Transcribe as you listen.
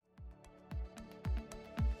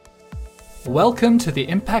Welcome to the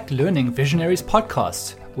Impact Learning Visionaries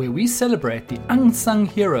podcast, where we celebrate the unsung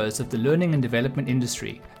heroes of the learning and development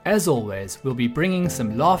industry. As always, we'll be bringing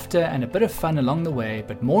some laughter and a bit of fun along the way,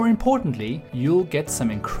 but more importantly, you'll get some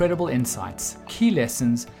incredible insights, key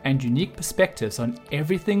lessons, and unique perspectives on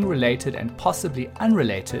everything related and possibly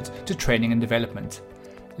unrelated to training and development.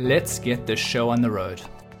 Let's get this show on the road.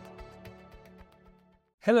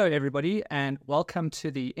 Hello, everybody, and welcome to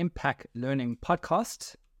the Impact Learning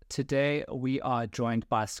podcast. Today, we are joined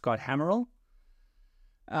by Scott Hammerl.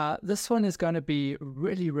 This one is going to be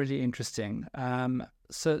really interesting.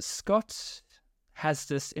 So Scott has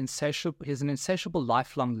he's an insatiable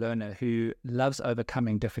lifelong learner who loves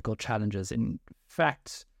overcoming difficult challenges. In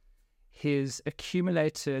fact, he's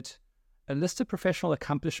accumulated a list of professional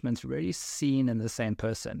accomplishments really seen in the same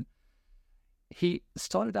person. He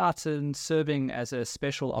started out in serving as a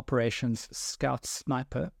special operations scout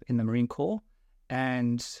sniper in the Marine Corps,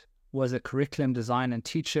 and was a curriculum design and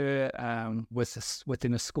teacher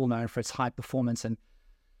within a school known for its high performance and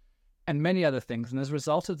many other things. And as a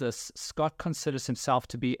result of this, Scott considers himself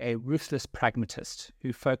to be a ruthless pragmatist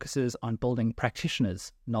who focuses on building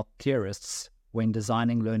practitioners, not theorists, when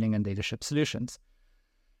designing learning and leadership solutions.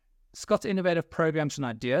 Scott's innovative programs and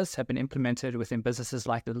ideas have been implemented within businesses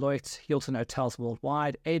like Deloitte, Hilton Hotels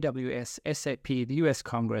Worldwide, AWS, SAP, the US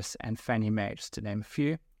Congress, and Fannie Mae, just to name a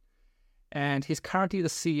few. And he's currently the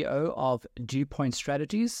CEO of Dew Point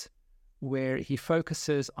Strategies, where he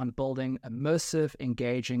focuses on building immersive,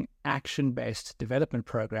 engaging, action-based development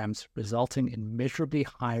programs, resulting in measurably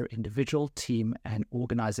higher individual, team, and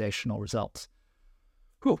organizational results.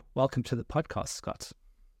 Cool. Welcome to the podcast, Scott.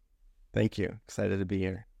 Thank you. Excited to be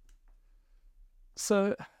here.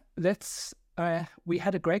 So we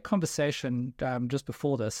had a great conversation just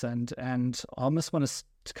before this, and I almost want to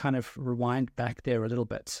kind of rewind back there a little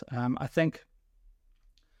bit. I think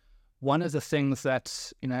one of the things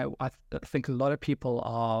that, I think a lot of people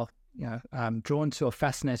are, drawn to or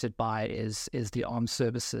fascinated by is the armed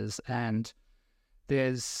services. And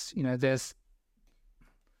there's a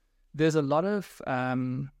lot of,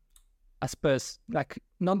 I suppose, like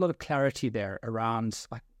not a lot of clarity there around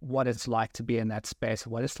like what it's like to be in that space,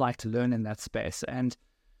 what it's like to learn in that space.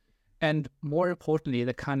 And more importantly,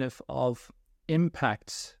 the kind of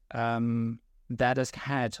impact that has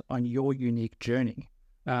had on your unique journey,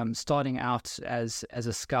 starting out as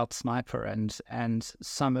a scout sniper, and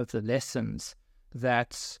some of the lessons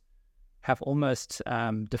that have almost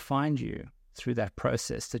defined you through that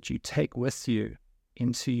process that you take with you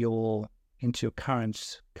into your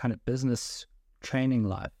current kind of business training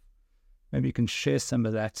life. Maybe you can share some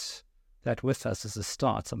of that with us as a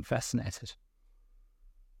start. I'm fascinated.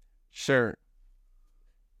 Sure.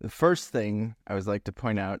 The first thing I always like to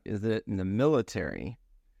point out is that in the military,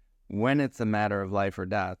 when it's a matter of life or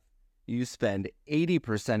death, you spend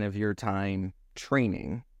 80% of your time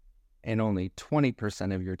training and only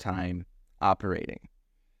 20% of your time operating.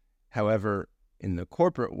 However, in the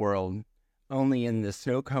corporate world, only in the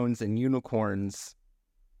snow cones and unicorns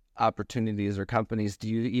opportunities or companies do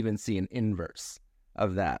you even see an inverse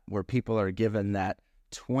of that, where people are given that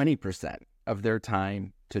 20% of their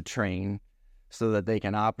time to train so that they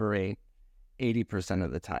can operate 80%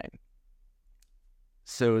 of the time.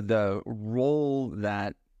 So the role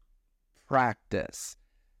that practice,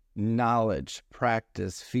 knowledge,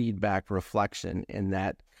 practice, feedback, reflection in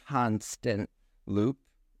that constant loop,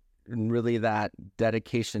 and really that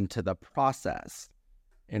dedication to the process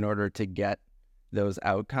in order to get those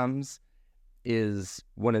outcomes is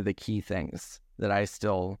one of the key things that I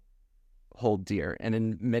still hold dear and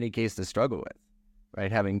in many cases struggle with,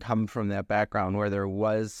 right? Having come from that background where there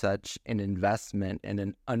was such an investment and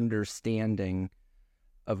an understanding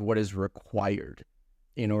of what is required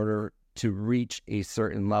in order to reach a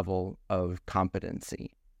certain level of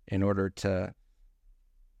competency, in order to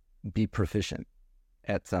be proficient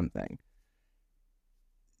at something.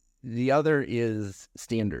 The other is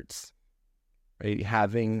standards, right?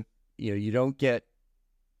 Having, you don't get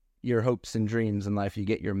your hopes and dreams in life, you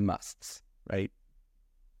get your musts, right?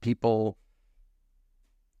 People,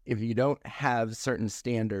 if you don't have certain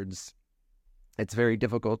standards, it's very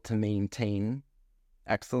difficult to maintain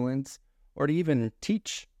excellence or to even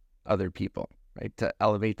teach other people, right? To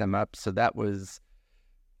elevate them up. So that was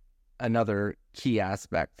another key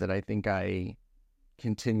aspect that I think I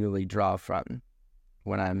continually draw from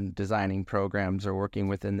when I'm designing programs or working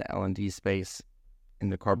within the L&D space in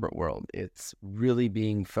the corporate world. It's really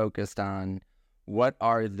being focused on what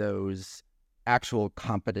are those actual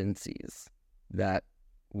competencies that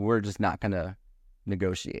we're just not going to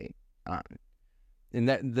negotiate on. And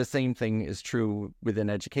that the same thing is true within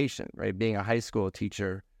education, right? Being a high school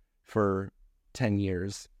teacher for 10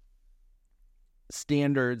 years.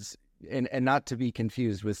 Standards, and not to be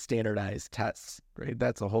confused with standardized tests, right?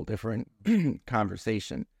 That's a whole different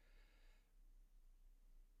conversation.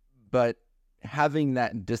 But having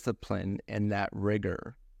that discipline and that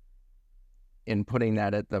rigor and putting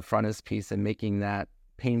that at the frontispiece and making that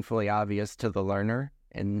painfully obvious to the learner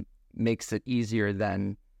and makes it easier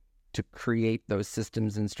then to create those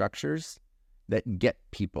systems and structures that get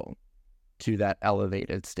people to that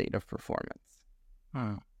elevated state of performance.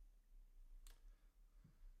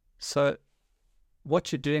 So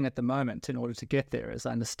what you're doing at the moment in order to get there, as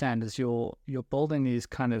I understand, is you're building these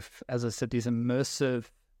kind of, as I said, these immersive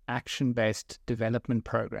action-based development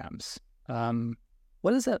programs.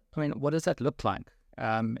 What does that, what does that look like?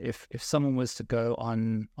 If someone was to go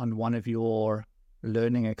on one of your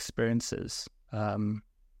learning experiences,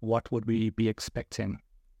 what would we be expecting?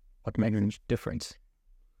 What makes a difference?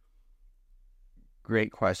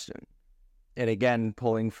 Great question. And again,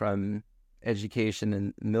 pulling from education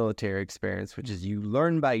and military experience, which is you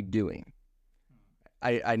learn by doing.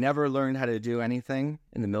 I never learned how to do anything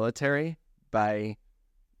in the military by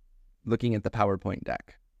looking at the PowerPoint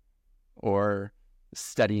deck or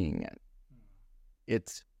studying it.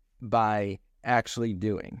 It's by actually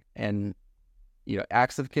doing. And,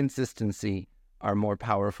 acts of consistency are more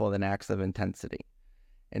powerful than acts of intensity.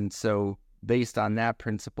 And so based on that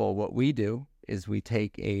principle, what we do is we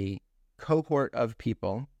take a cohort of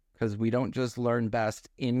people, because we don't just learn best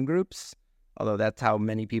in groups, although that's how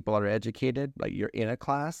many people are educated, like you're in a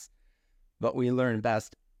class, but we learn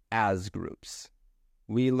best as groups.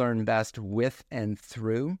 We learn best with and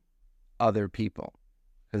through other people,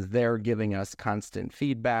 because they're giving us constant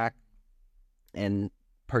feedback and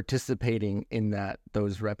participating in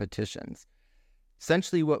those repetitions.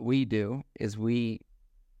 Essentially what we do is we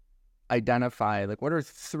identify, what are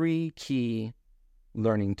 3 key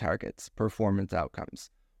learning targets, performance outcomes.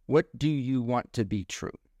 What do you want to be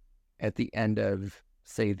true at the end of,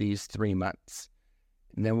 say, these 3 months?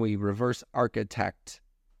 And then we reverse architect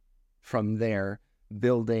from there,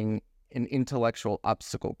 building an intellectual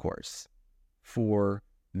obstacle course for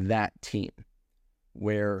that team,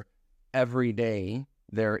 where every day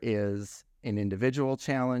there is an individual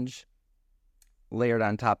challenge. Layered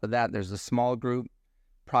on top of that, there's a small group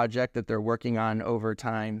project that they're working on over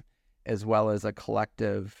time, as well as a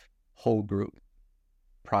collective whole group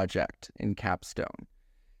project in capstone.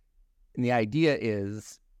 And the idea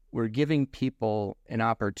is we're giving people an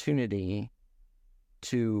opportunity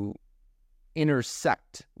to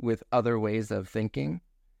intersect with other ways of thinking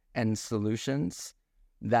and solutions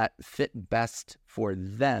that fit best for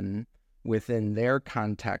them within their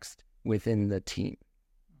context within the team.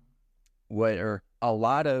 Where a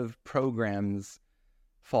lot of programs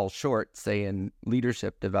fall short, say in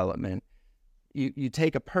leadership development, you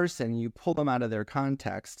take a person, you pull them out of their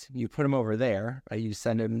context, you put them over there, right? You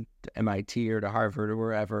send them to MIT or to Harvard or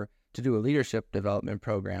wherever to do a leadership development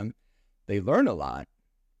program. They learn a lot,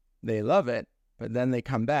 they love it, but then they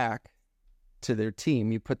come back to their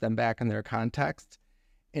team, you put them back in their context,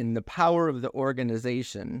 and the power of the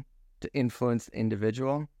organization to influence the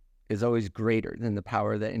individual is always greater than the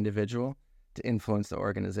power of the individual to influence the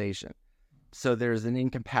organization. So there's an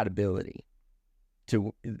incompatibility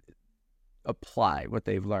to apply what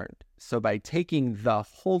they've learned. So by taking the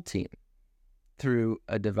whole team through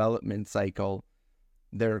a development cycle,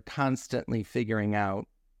 they're constantly figuring out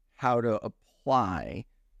how to apply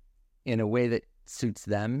in a way that suits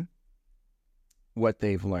them what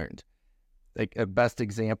they've learned. Like a best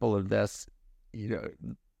example of this,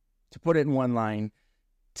 to put it in one line,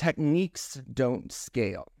 techniques don't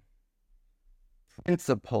scale.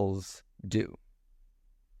 Principles do,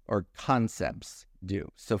 or concepts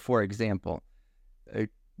do. So for example,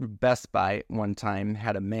 Best Buy at one time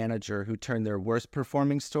had a manager who turned their worst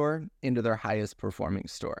performing store into their highest performing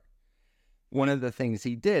store. One of the things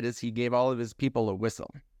he did is he gave all of his people a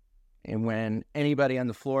whistle. And when anybody on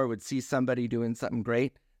the floor would see somebody doing something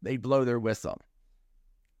great, they'd blow their whistle.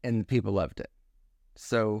 And people loved it.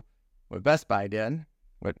 So what Best Buy did,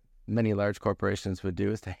 what many large corporations would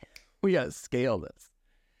do, is say, we got to scale this.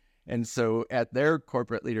 And so at their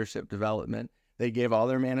corporate leadership development, they gave all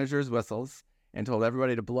their managers whistles and told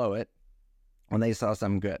everybody to blow it when they saw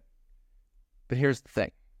something good. But here's the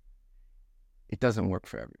thing. It doesn't work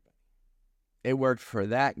for everybody. It worked for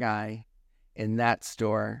that guy in that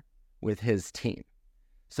store with his team.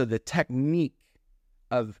 So the technique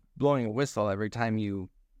of blowing a whistle every time you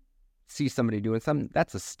see somebody doing something,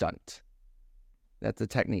 that's a stunt. That's a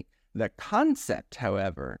technique. The concept,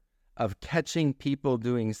 however, of catching people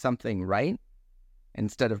doing something right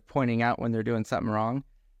instead of pointing out when they're doing something wrong,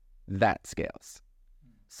 that scales.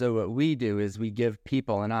 So what we do is we give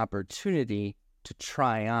people an opportunity to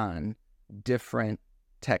try on different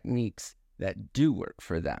techniques that do work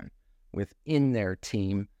for them within their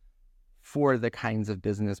team for the kinds of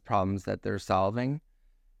business problems that they're solving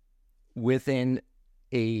within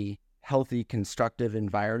a healthy, constructive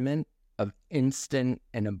environment of instant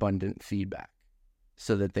and abundant feedback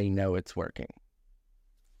so that they know it's working.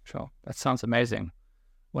 Sure. That sounds amazing.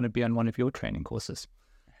 Want to be on one of your training courses.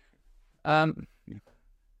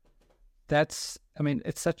 It's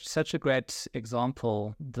such a great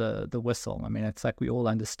example, the whistle. I mean, it's like we all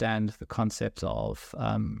understand the concept of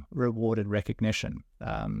reward and recognition,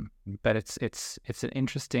 but it's an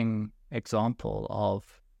interesting example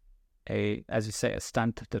of as you say, a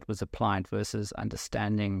stunt that was applied versus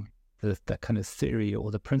understanding the kind of theory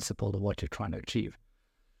or the principle of what you're trying to achieve.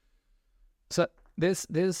 So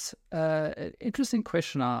there's an interesting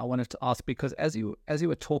question I wanted to ask, because as you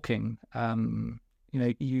were talking,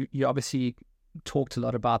 you obviously talked a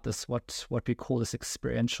lot about this, what we call this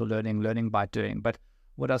experiential learning by doing. But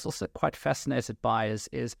what I was also quite fascinated by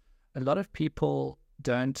is a lot of people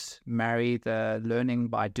don't marry the learning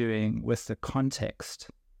by doing with the context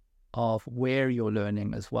of where you're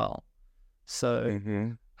learning as well. So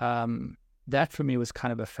that for me was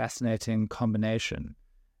kind of a fascinating combination,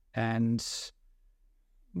 and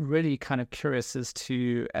really kind of curious as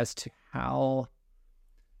to how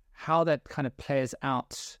that kind of plays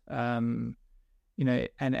out, and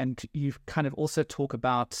you've kind of also talk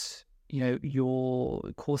about, your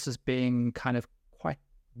courses being kind of quite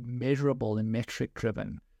measurable and metric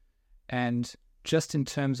driven. And just in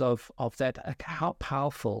terms of that, like, how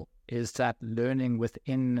powerful is that learning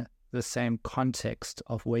within the same context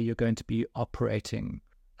of where you're going to be operating,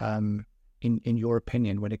 in your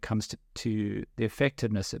opinion, when it comes to the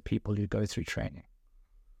effectiveness of people who go through training?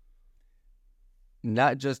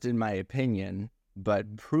 Not just in my opinion,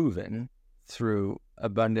 but proven through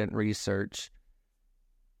abundant research,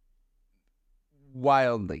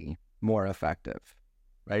 wildly more effective,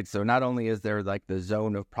 right? So not only is there like the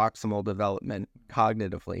zone of proximal development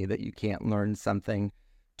cognitively that you can't learn something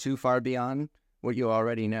too far beyond what you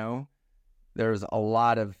already know, there's a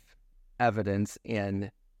lot of evidence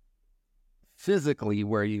in physically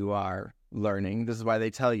where you are learning. This is why they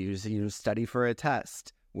tell you study for a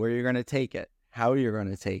test, where you're going to take it, how you're going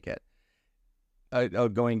to take it.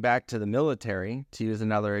 Going back to the military, to use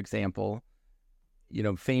another example,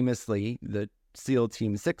 famously, the SEAL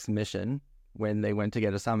Team 6 mission, when they went to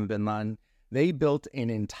get Osama bin Laden, they built an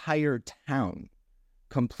entire town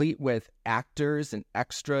complete with actors and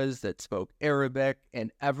extras that spoke Arabic,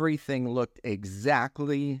 and everything looked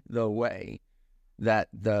exactly the way that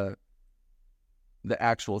the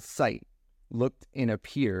actual site looked and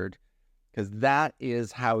appeared, because that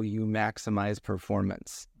is how you maximize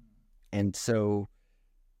performance. And so,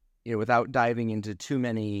 without diving into too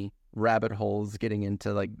many rabbit holes, getting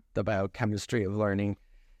into like the biochemistry of learning,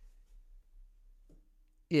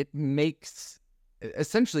 it makes,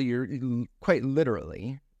 essentially, you're quite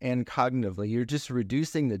literally and cognitively, you're just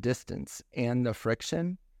reducing the distance and the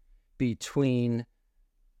friction between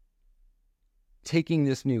taking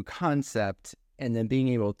this new concept and then being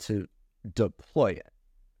able to deploy it.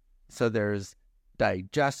 So there's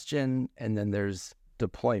digestion and then there's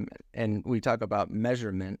deployment. And we talk about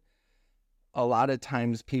measurement. A lot of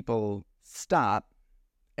times people stop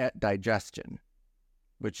at digestion,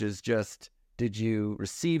 which is just, did you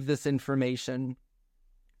receive this information?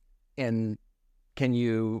 And can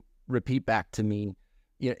you repeat back to me,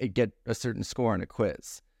 get a certain score on a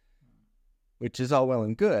quiz, which is all well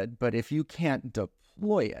and good. But if you can't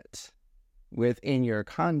deploy it within your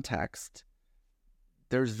context,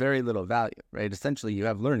 there's very little value, right? Essentially, you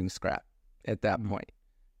have learning scrap at that point.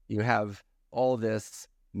 You have all this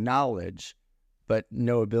knowledge, but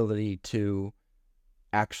no ability to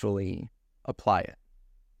actually apply it.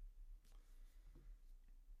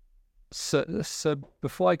 So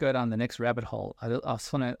before I go down the next rabbit hole, I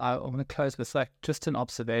want to close with like just an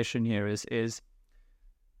observation here is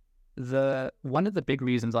one of the big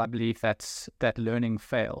reasons I believe that learning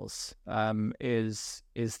fails is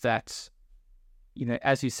that,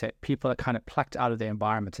 as you said, people are kind of plucked out of their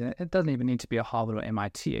environment, and it doesn't even need to be a Harvard or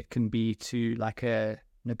MIT. It can be to like a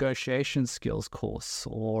negotiation skills course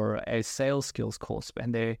or a sales skills course,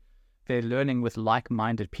 and they're learning with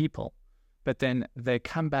like-minded people. But then they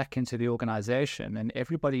come back into the organization and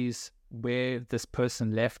everybody's where this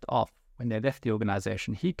person left off when they left the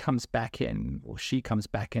organization. He comes back in or she comes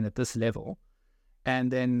back in at this level, and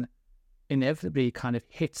then inevitably kind of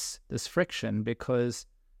hits this friction because,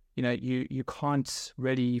 you can't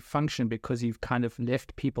really function because you've kind of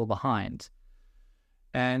left people behind.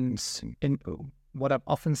 And what I've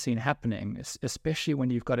often seen happening, is, especially when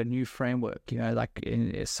you've got a new framework, like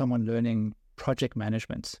someone learning project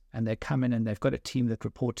management, and they come in and they've got a team that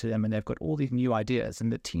report to them, and they've got all these new ideas,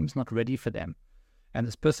 and the team's not ready for them. And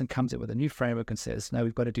this person comes in with a new framework and says, no,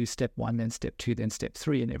 we've got to do step 1, then step 2, then step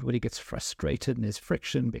 3. And everybody gets frustrated and there's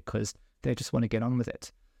friction because they just want to get on with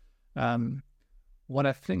it. What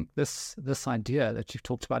I think this idea that you've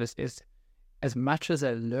talked about is as much as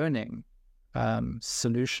a learning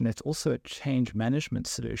solution, it's also a change management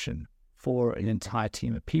solution for an entire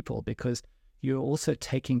team of people, because you're also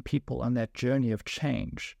taking people on that journey of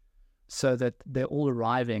change so that they're all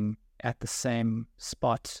arriving at the same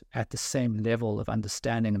spot, at the same level of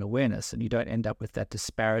understanding and awareness, and you don't end up with that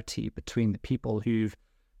disparity between the people who've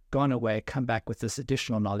gone away, come back with this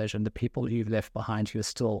additional knowledge, and the people who you've left behind who are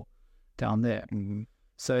still down there. Mm-hmm.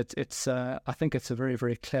 So it's I think it's a very,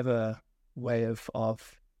 very clever way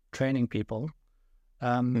of training people.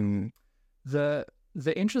 The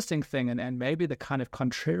interesting thing, and maybe the kind of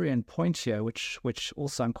contrarian point here, which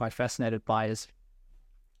also I'm quite fascinated by, is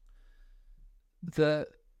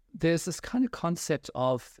there's this kind of concept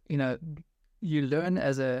of, you learn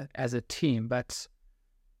as a team, but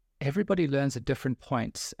everybody learns at different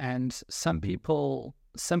points, and some people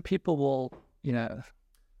will,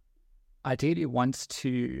 ideally wants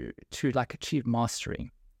to like achieve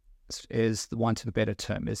mastery, is the want of a better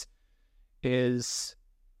term, is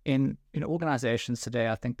in organizations today.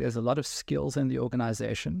 I think there's a lot of skills in the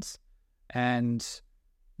organizations, and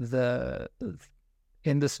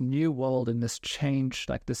in this new world, in this change,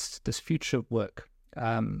 like this future of work,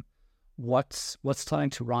 what's starting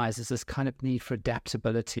to rise is this kind of need for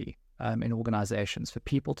adaptability in organizations, for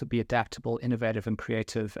people to be adaptable, innovative, and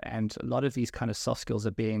creative. And a lot of these kind of soft skills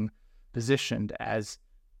are being positioned as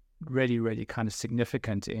really, really kind of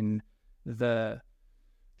significant in the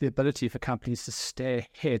ability for companies to stay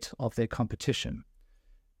ahead of their competition.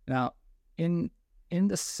 Now, in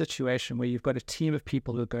this situation where you've got a team of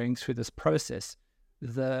people who are going through this process,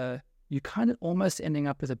 you kind of almost ending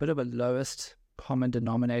up with a bit of a lowest common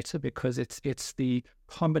denominator, because it's the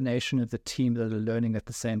combination of the team that are learning at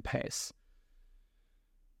the same pace.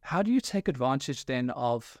 How do you take advantage then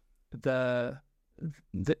of the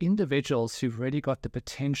individuals who've really got the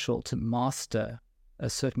potential to master a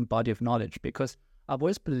certain body of knowledge? Because I've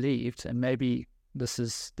always believed, and maybe this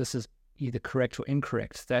is either correct or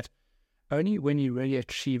incorrect, that only when you really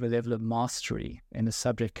achieve a level of mastery in a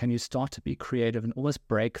subject can you start to be creative and almost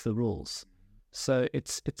break the rules. So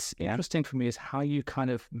it's interesting for me is how you kind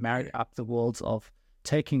of marry up the worlds of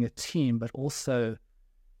taking a team, but also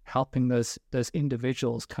helping those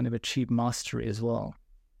individuals kind of achieve mastery as well.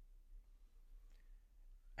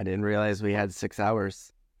 I didn't realize we had 6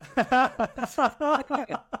 hours. Take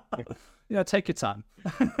your time.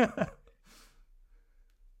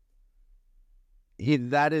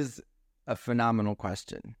 That is a phenomenal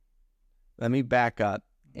question. Let me back up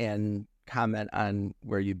and comment on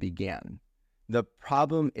where you began. The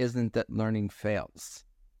problem isn't that learning fails.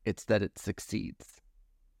 It's that it succeeds.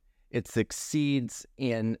 It succeeds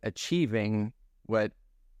in achieving what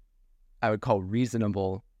I would call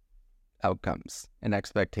reasonable outcomes and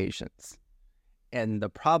expectations. And the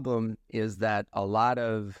problem is that a lot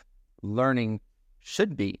of learning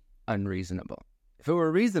should be unreasonable. If it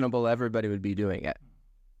were reasonable, everybody would be doing it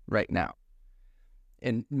right now.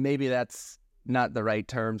 And maybe that's not the right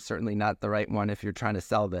term, certainly not the right one if you're trying to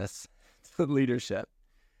sell this to leadership.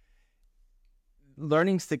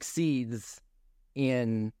 Learning succeeds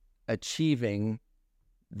in achieving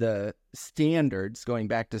the standards, going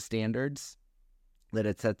back to standards, that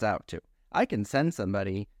it sets out to. I can send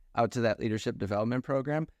somebody out to that leadership development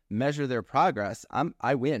program, measure their progress,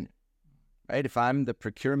 I win, right? If I'm the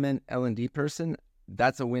procurement L&D person,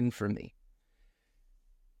 that's a win for me.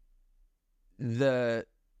 In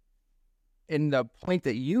the point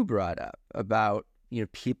that you brought up about,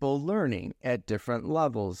 people learning at different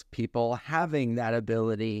levels, people having that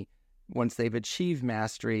ability once they've achieved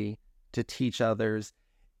mastery to teach others,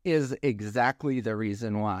 is exactly the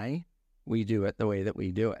reason why we do it the way that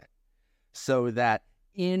we do it. So that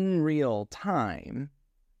in real time,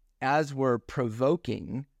 as we're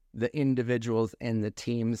provoking the individuals and the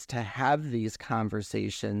teams to have these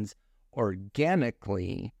conversations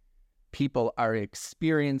organically, people are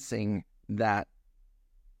experiencing that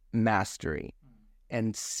mastery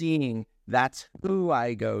and seeing that's who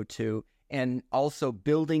I go to, and also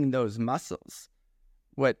building those muscles.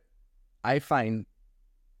 What I find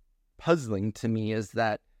puzzling to me is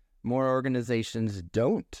that more organizations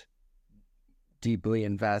don't deeply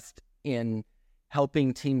invest in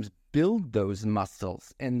helping teams build those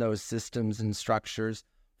muscles and those systems and structures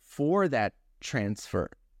for that transfer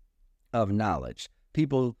of knowledge.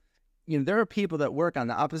 People, there are people that work on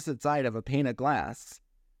the opposite side of a pane of glass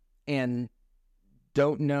and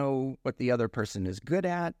don't know what the other person is good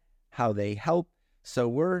at, how they help. So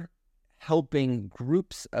we're helping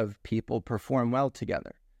groups of people perform well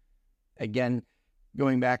together. Again,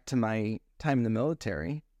 going back to my time in the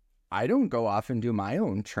military, I don't go off and do my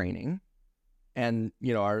own training. And,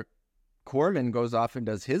 our corpsman goes off and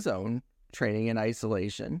does his own training in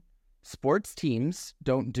isolation. Sports teams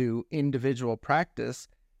don't do individual practice.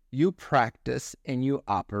 You practice and you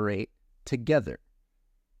operate together.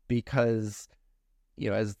 Because,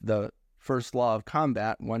 as the first law of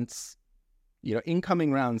combat, once,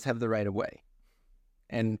 incoming rounds have the right of way.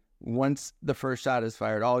 And once the first shot is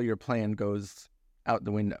fired, all your plan goes out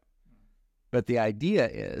the window. But the idea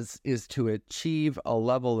is to achieve a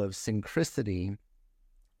level of synchronicity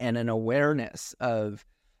and an awareness of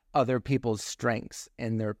other people's strengths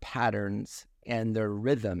and their patterns and their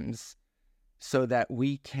rhythms so that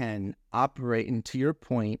we can operate. And to your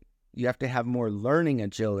point, you have to have more learning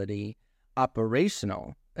agility,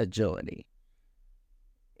 operational agility.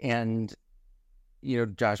 And,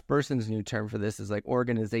 Josh Berson's new term for this is like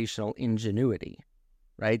organizational ingenuity,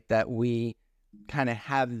 right? That we kind of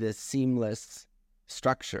have this seamless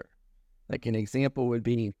structure. Like an example would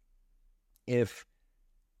be if,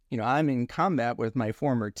 I'm in combat with my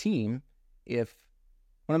former team, if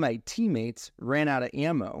one of my teammates ran out of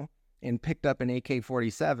ammo and picked up an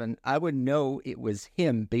AK-47, I would know it was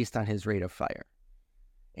him based on his rate of fire.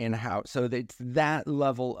 And so it's that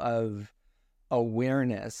level of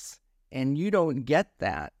awareness. And you don't get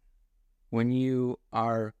that when you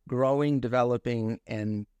are growing, developing,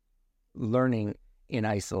 and learning in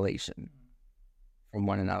isolation from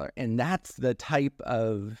one another. And that's the type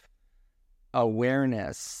of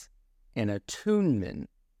awareness and attunement,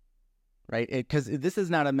 right? Because this is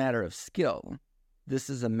not a matter of skill. This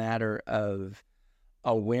is a matter of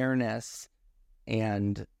awareness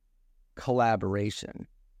and collaboration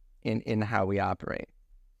in how we operate.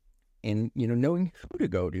 And, knowing who to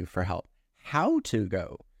go to for help, how to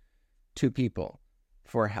go to people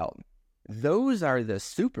for help. Those are the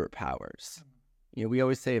superpowers. We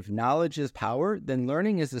always say if knowledge is power, then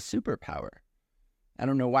learning is a superpower. I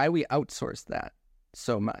don't know why we outsource that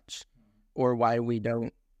so much, or why we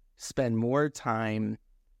don't spend more time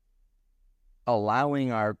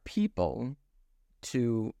allowing our people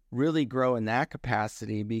to really grow in that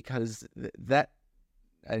capacity, because that,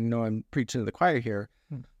 I know I'm preaching to the choir here,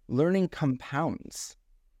 learning compounds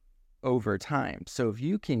over time. So if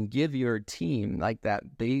you can give your team like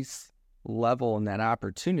that base level and that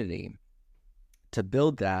opportunity to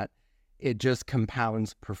build that, it just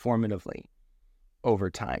compounds performatively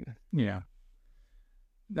over time. Yeah.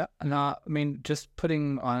 Now, just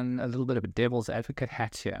putting on a little bit of a devil's advocate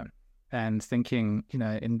hat here and thinking,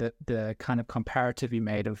 in the kind of comparative you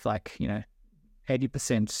made of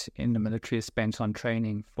 80% in the military is spent on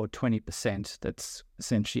training for 20% that's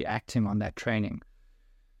essentially acting on that training.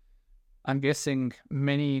 I'm guessing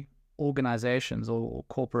many organizations or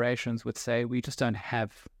corporations would say we just don't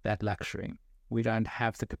have that luxury. We don't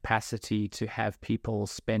have the capacity to have people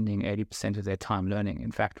spending 80% of their time learning.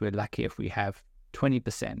 In fact, we're lucky if we have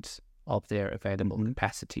 20% of their available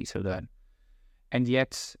capacity to learn. And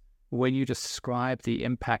yet, when you describe the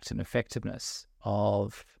impact and effectiveness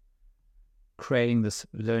of creating this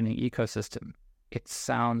learning ecosystem, it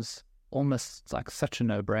sounds almost like such a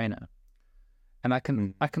no-brainer. And I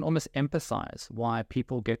can almost empathize why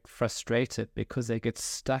people get frustrated, because they get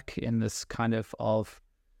stuck in this kind of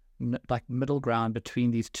middle ground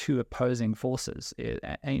between these two opposing forces.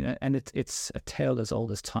 And it's a tale as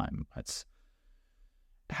old as time. It's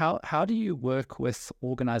how do you work with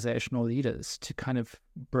organizational leaders to kind of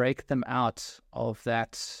break them out of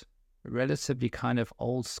that relatively kind of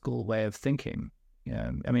old school way of thinking?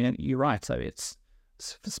 You're right. So it's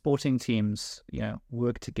sporting teams,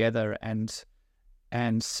 work together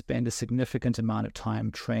and spend a significant amount of time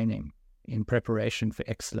training in preparation for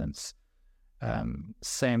excellence.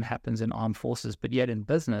 Same happens in armed forces, but yet in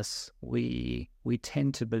business, we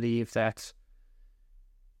tend to believe that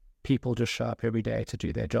people just show up every day to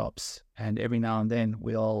do their jobs, and every now and then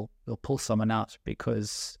we'll pull someone out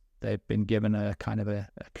because they've been given a kind of a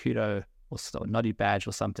kudo or noddy badge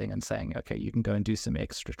or something, and saying, okay, you can go and do some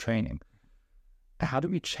extra training. How do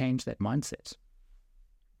we change that mindset?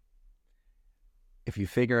 If you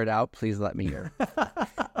figure it out, please let me hear.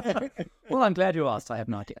 Well, I'm glad you asked. I have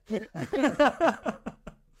no idea.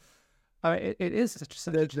 It is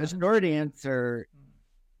the short answer.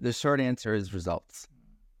 The short answer is results.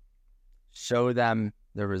 Show them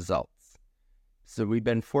the results. So we've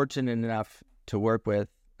been fortunate enough to work with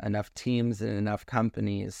enough teams and enough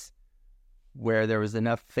companies where there was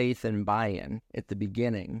enough faith and buy-in at the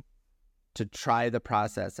beginning to try the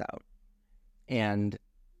process out. And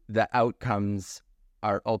the outcomes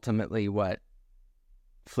are ultimately what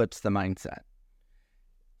flips the mindset.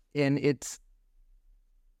 And it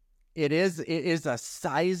is a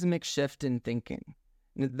seismic shift in thinking.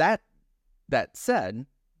 That said,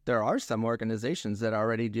 there are some organizations that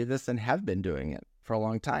already do this and have been doing it for a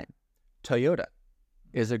long time. Toyota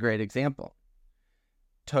is a great example.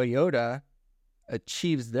 Toyota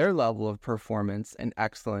achieves their level of performance and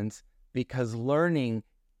excellence because learning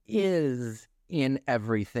is in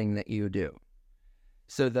everything that you do.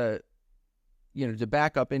 So to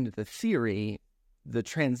back up into the theory, the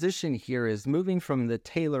transition here is moving from the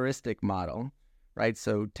Tayloristic model, right?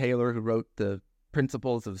 So Taylor, who wrote the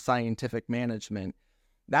Principles of Scientific Management,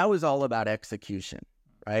 that was all about execution,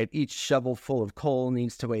 right? Each shovel full of coal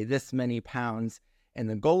needs to weigh this many pounds. And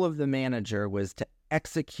the goal of the manager was to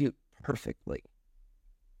execute perfectly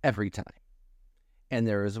every time. And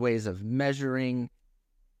there was ways of measuring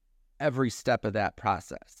every step of that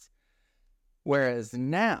process. Whereas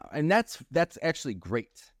now, and that's actually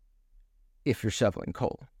great if you're shoveling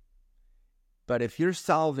coal. But if you're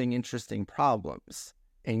solving interesting problems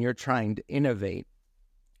and you're trying to innovate,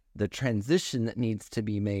 the transition that needs to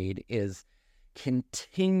be made is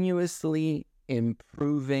continuously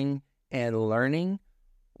improving and learning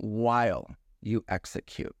while you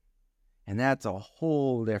execute. And that's a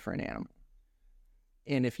whole different animal.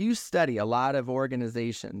 And if you study a lot of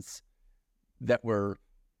organizations that were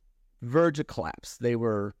verge of collapse, they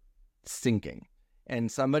were sinking,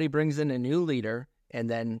 and somebody brings in a new leader, and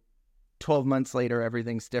then 12 months later,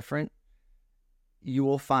 everything's different, you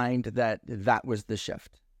will find that was the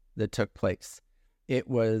shift that took place. It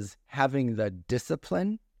was having the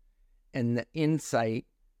discipline and the insight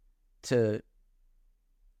to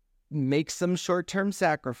make some short-term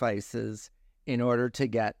sacrifices in order to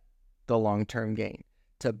get the long-term gain,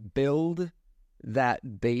 to build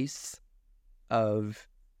that base of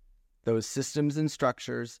those systems and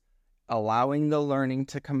structures, allowing the learning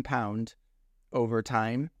to compound over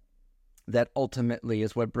time. That ultimately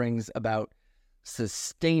is what brings about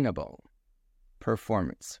sustainable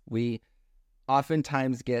performance. We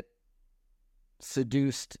oftentimes get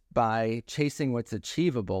seduced by chasing what's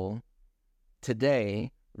achievable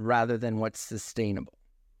today rather than what's sustainable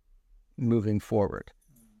moving forward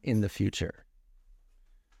in the future.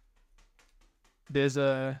 There's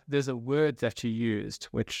a word that you used,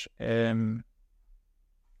 which I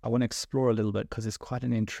want to explore a little bit because it's quite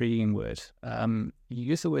an intriguing word. You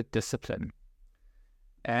use the word discipline,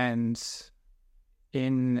 and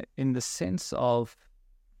in the sense of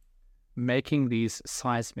making these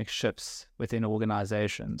seismic shifts within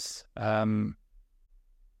organizations,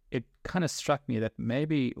 it kind of struck me that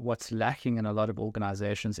maybe what's lacking in a lot of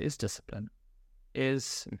organizations is discipline. I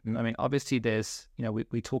mean, obviously there's,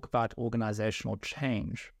 we talk about organizational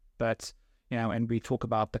change, but, and we talk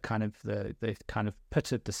about the kind of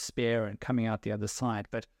pit of despair and coming out the other side,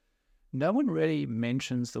 but no one really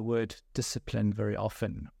mentions the word discipline very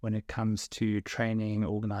often when it comes to training,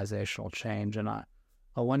 organizational change. And I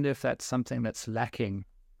wonder if that's something that's lacking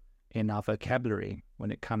in our vocabulary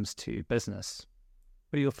when it comes to business.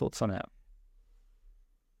 What are your thoughts on that?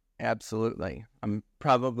 Absolutely. I'm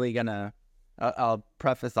probably I'll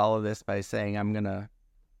preface all of this by saying I'm going to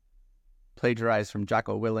plagiarize from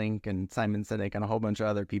Jocko Willink and Simon Sinek and a whole bunch of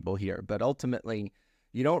other people here. But ultimately,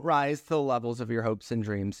 you don't rise to the levels of your hopes and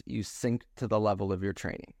dreams. You sink to the level of your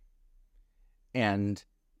training. And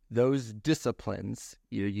those disciplines,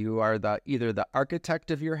 you are either the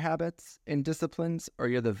architect of your habits and disciplines, or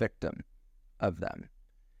you're the victim of them.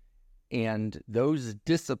 And those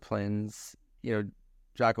disciplines,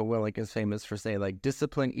 Jocko Willink is famous for saying,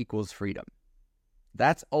 discipline equals freedom.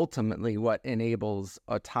 That's ultimately what enables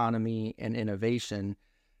autonomy and innovation.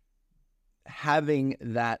 Having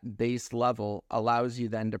that base level allows you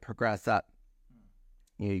then to progress up.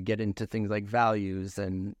 You get into things like values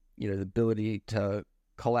and, the ability to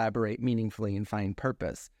collaborate meaningfully and find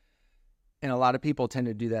purpose. And a lot of people tend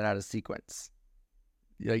to do that out of sequence.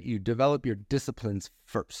 You develop your disciplines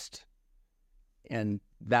first. And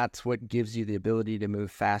that's what gives you the ability to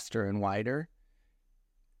move faster and wider.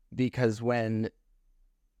 Because when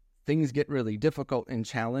things get really difficult and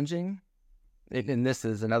challenging, and this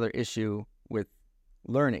is another issue with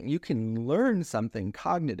learning, you can learn something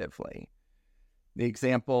cognitively. The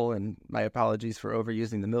example, and my apologies for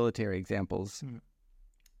overusing the military examples,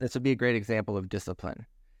 this would be a great example of discipline.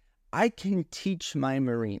 I can teach my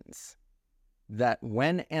Marines that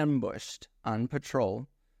when ambushed on patrol,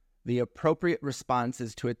 the appropriate response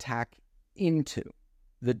is to attack into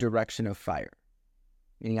the direction of fire.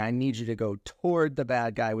 meaning I need you to go toward the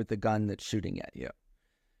bad guy with the gun that's shooting at you.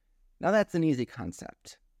 Now that's an easy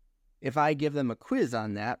concept. If I give them a quiz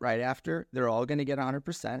on that right after, they're all going to get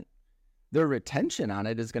 100%. Their retention on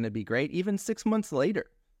it is going to be great. Even 6 months later,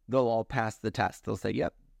 they'll all pass the test. They'll say,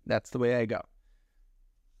 yep, that's the way I go.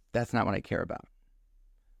 That's not what I care about.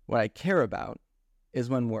 What I care about is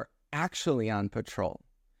when we're actually on patrol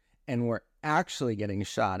and we're actually getting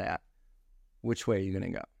shot at, which way are you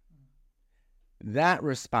going to go? That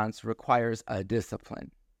response requires a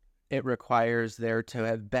discipline. It requires there to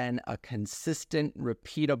have been a consistent,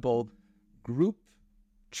 repeatable group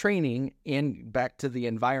training back to the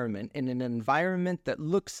environment, in an environment that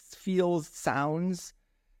looks, feels, sounds,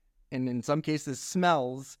 and in some cases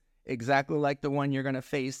smells exactly like the one you're going to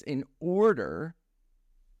face, in order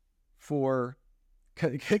for,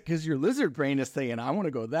 because your lizard brain is saying, I want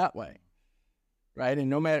to go that way, right? And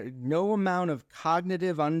no amount of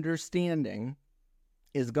cognitive understanding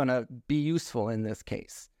is going to be useful in this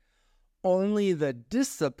case. Only the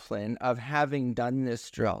discipline of having done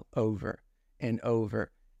this drill over and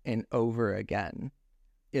over and over again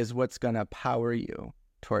is what's going to power you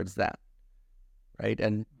towards that, right?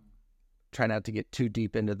 And try not to get too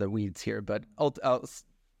deep into the weeds here, but I'll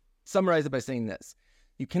summarize it by saying this.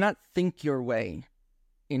 You cannot think your way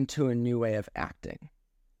into a new way of acting.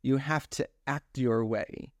 You have to act your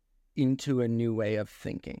way into a new way of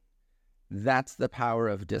thinking. That's the power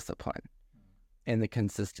of discipline and the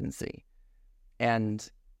consistency. And,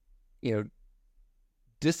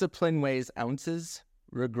 discipline weighs ounces,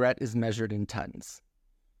 regret is measured in tons.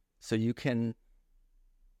 So you can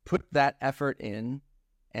put that effort in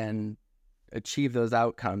and achieve those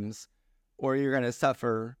outcomes, or you're going to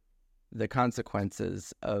suffer the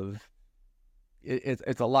consequences of it.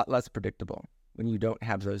 It's a lot less predictable when you don't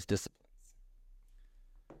have those disciplines.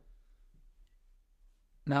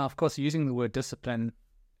 Now, of course, using the word discipline,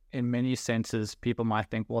 in many senses, people might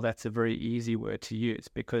think, well, that's a very easy word to use,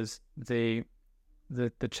 because the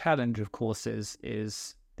challenge, of course, is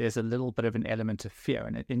there's a little bit of an element of fear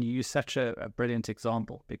in it. And you use such a brilliant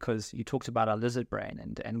example, because you talked about our lizard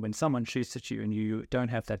brain, and when someone shoots at you and you don't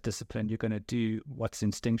have that discipline, you're going to do what's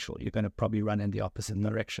instinctual. You're going to probably run in the opposite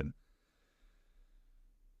direction.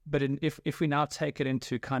 But if we now take it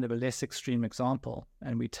into kind of a less extreme example,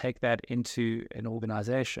 and we take that into an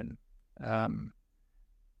organization,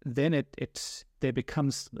 then there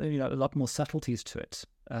becomes a lot more subtleties to it,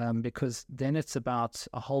 because then it's about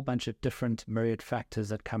a whole bunch of different myriad factors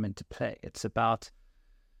that come into play. It's about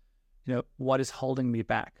what is holding me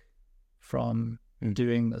back from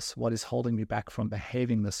doing this, what is holding me back from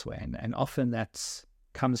behaving this way, and often that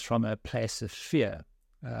comes from a place of fear.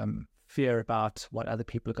 Fear about what other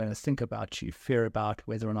people are going to think about you, fear about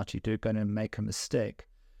whether or not you're going to make a mistake,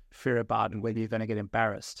 fear about whether you're going to get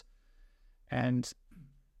embarrassed. And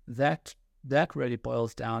that really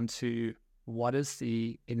boils down to, what does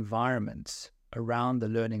the environment around the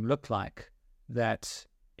learning look like that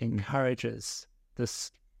encourages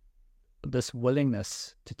this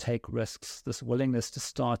willingness to take risks, this willingness to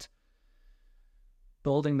start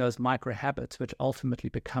building those micro habits, which ultimately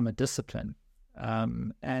become a discipline.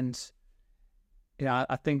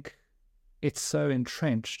 I think it's so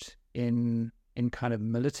entrenched in kind of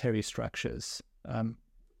military structures.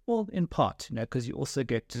 Well, in part, because you also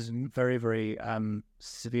get very, very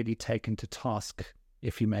severely taken to task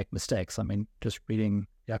if you make mistakes. I mean, just reading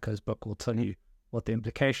Jaco's book will tell you what the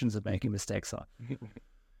implications of making mistakes are.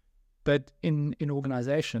 But in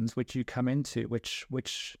organizations which you come into, which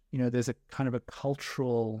there's a kind of a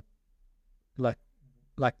cultural like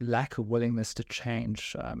lack of willingness to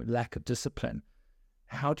change, lack of discipline.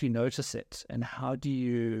 How do you notice it, and how do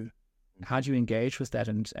you engage with that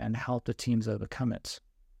and help the teams overcome it?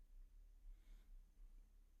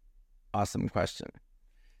 Awesome question.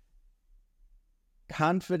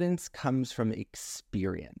 Confidence comes from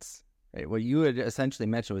experience, right? What you had essentially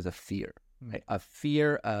mentioned was a fear, right? A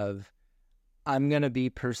fear of, I'm going to be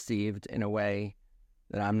perceived in a way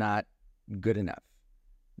that I'm not good enough,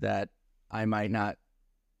 that I might not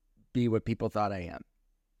be what people thought I am.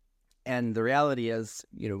 And the reality is,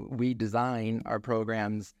 we design our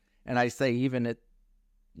programs, and I say even at,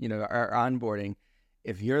 our onboarding,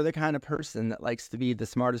 if you're the kind of person that likes to be the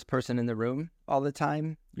smartest person in the room all the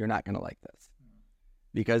time, you're not going to like this,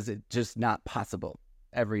 because it's just not possible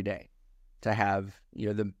every day to have,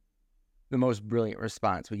 the most brilliant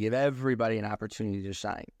response. We give everybody an opportunity to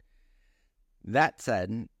shine. That said,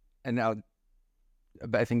 and now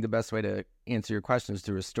I think the best way to answer your question is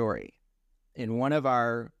through a story. In one of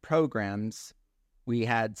our programs, we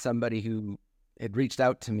had somebody who had reached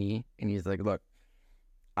out to me, and he's like, look,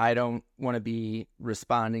 I don't want to be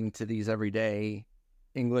responding to these every day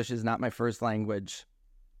English is not my first language,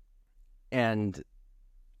 and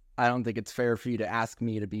I don't think it's fair for you to ask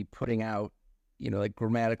me to be putting out, like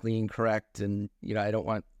grammatically incorrect, and, I don't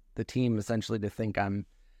want the team essentially to think I'm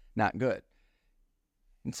not good.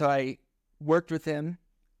 And so I worked with him,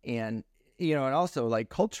 and, and also like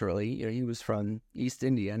culturally, he was from East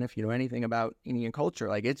India. And if you know anything about Indian culture,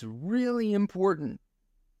 like it's really important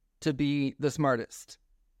to be the smartest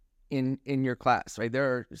in your class, right? There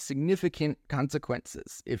are significant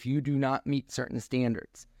consequences if you do not meet certain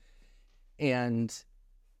standards. And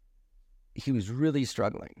he was really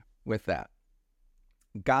struggling with that.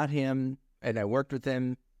 Got him, and I worked with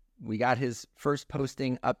him. We got his first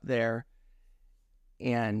posting up there,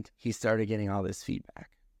 and he started getting all this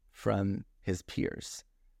feedback from his peers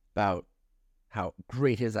about how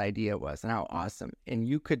great his idea was and how awesome. And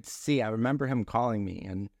you could see, I remember him calling me,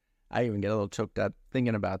 and I even get a little choked up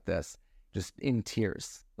thinking about this, just in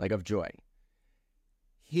tears, like of joy.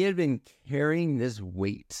 He had been carrying this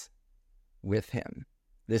weight with him,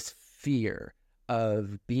 this fear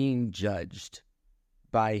of being judged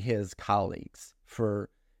by his colleagues for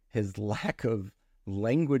his lack of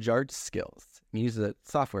language arts skills. He's a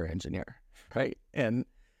software engineer, right? And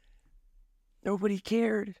nobody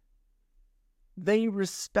cared. They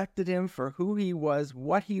respected him for who he was,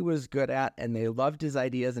 what he was good at, and they loved his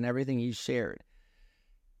ideas and everything he shared.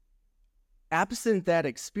 Absent that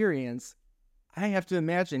experience, I have to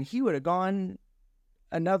imagine he would have gone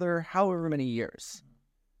another however many years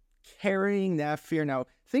carrying that fear. Now,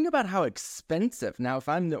 think about how expensive. Now, if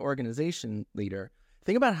I'm the organization leader,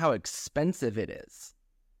 think about how expensive it is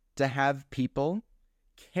to have people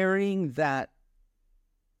carrying that,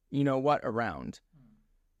 around.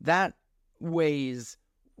 That weighs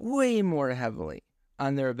way more heavily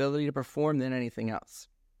on their ability to perform than anything else.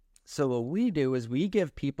 So what we do is we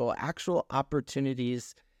give people actual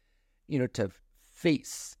opportunities, to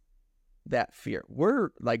face that fear. We're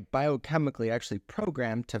like biochemically actually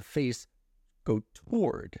programmed to go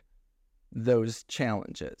toward those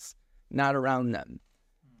challenges, not around them.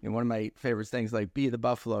 And one of my favorite things, like be the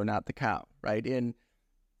buffalo, not the cow, right? And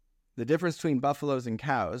the difference between buffaloes and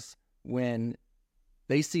cows, when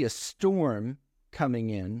they see a storm coming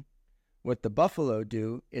in, what the buffalo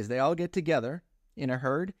do is they all get together in a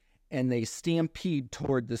herd and they stampede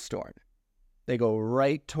toward the storm. They go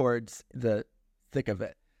right towards the thick of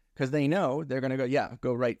it because they know they're going to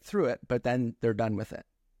go right through it, but then they're done with it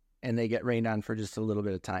and they get rained on for just a little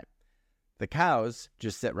bit of time. The cows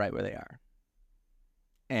just sit right where they are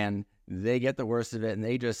and they get the worst of it, and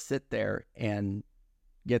they just sit there and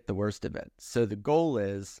get the worst of it. So the goal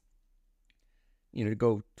is, to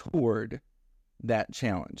go toward that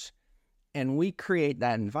challenge. And we create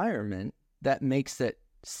that environment that makes it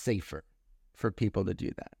safer for people to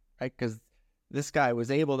do that, right? Because this guy was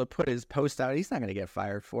able to put his post out. He's not going to get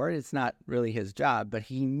fired for it. It's not really his job, but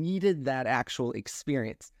he needed that actual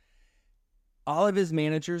experience. All of his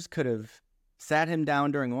managers could have sat him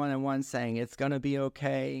down during one-on-one saying, it's going to be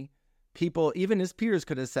okay. People, even his peers,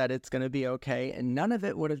 could have said it's going to be okay. And none of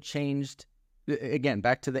it would have changed. Again,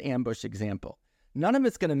 back to the ambush example. None of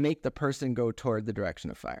it's going to make the person go toward the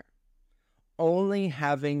direction of fire. Only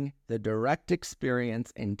having the direct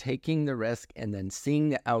experience and taking the risk and then seeing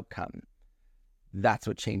the outcome, that's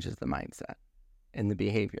what changes the mindset and the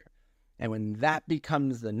behavior. And when that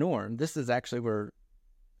becomes the norm, this is actually where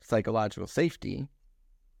psychological safety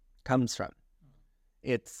comes from.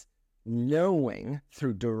 It's knowing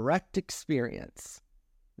through direct experience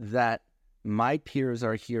that my peers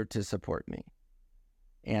are here to support me.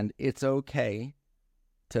 And it's okay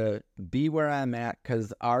to be where I'm at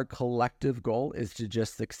because our collective goal is to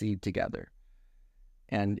just succeed together.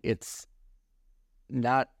 And it's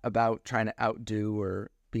not about trying to outdo or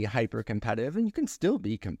be hyper competitive. And you can still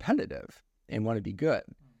be competitive and want to be good,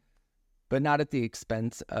 but not at the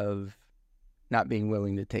expense of not being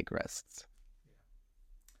willing to take risks.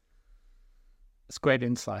 It's great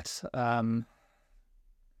insight.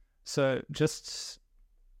 So just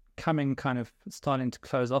starting to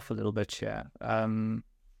close off a little bit here.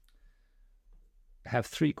 Have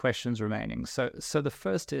 3 questions remaining. So the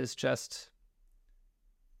first is just,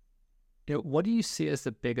 what do you see as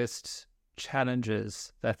the biggest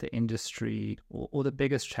challenges that the industry, or the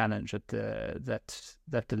biggest challenge that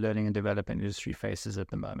the learning and development industry faces at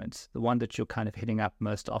the moment? The one that you're kind of hitting up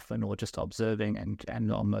most often, or just observing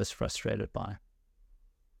and are most frustrated by?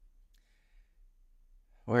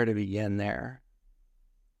 Where to begin there?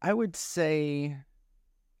 I would say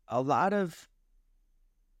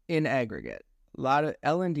in aggregate, a lot of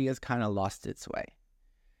L&D has kind of lost its way.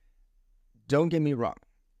 Don't get me wrong.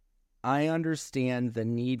 I understand the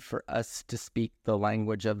need for us to speak the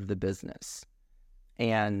language of the business.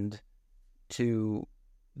 and to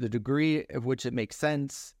the degree of which it makes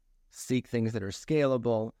sense, seek things that are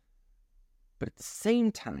scalable. But at the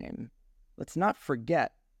same time, let's not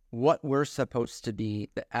forget what we're supposed to be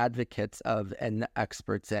the advocates of and the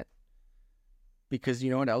experts in. Because you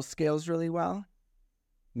know what else scales really well?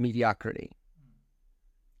 Mediocrity.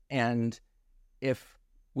 And if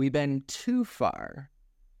we bend too far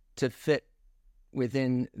to fit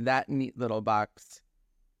within that neat little box,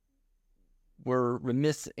 we're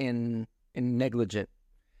remiss and negligent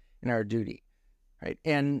in our duty, right?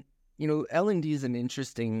 And you know, L&D is an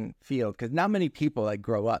interesting field because not many people like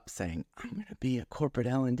grow up saying, "I'm going to be a corporate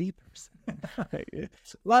L&D person." Right? A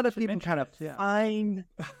lot of people kind of find,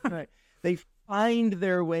 right? They find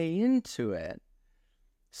their way into it.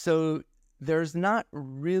 So there's not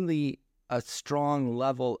really a strong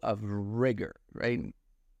level of rigor, right?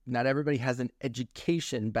 Not everybody has an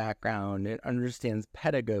education background and understands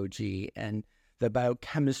pedagogy and the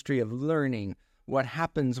biochemistry of learning, what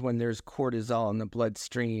happens when there's cortisol in the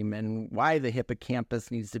bloodstream and why the hippocampus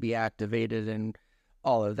needs to be activated and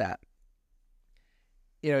all of that.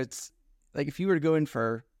 You know, it's like if you were to go in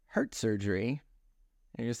for heart surgery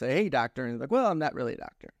and you say, "Hey, doctor," and you're like, "Well, I'm not really a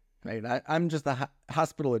doctor, right? I'm just the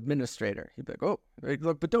hospital administrator." He'd be like, "Oh,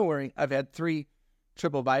 look, but don't worry. I've had 3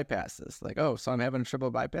 triple bypasses." Like, "Oh, so I'm having a triple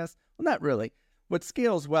bypass?" Well, not really. What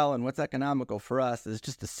scales well and what's economical for us is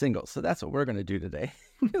just a single. So that's what we're going to do today.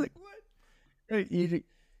 You're like, what?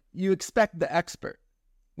 You expect the expert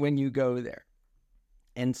when you go there.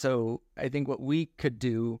 And so I think what we could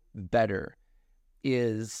do better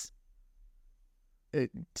is,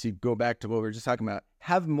 to go back to what we were just talking about,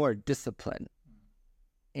 have more discipline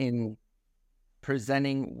in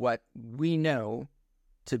presenting what we know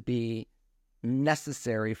to be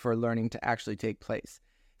necessary for learning to actually take place.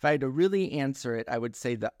 If I had to really answer it, I would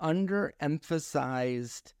say the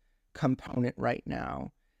underemphasized component right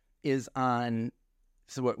now is on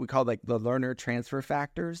what we call like the learner transfer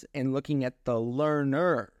factors and looking at the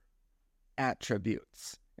learner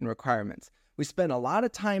attributes and requirements. We spend a lot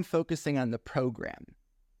of time focusing on the program.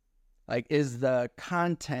 Like, is the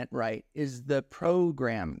content right? Is the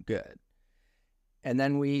program good? And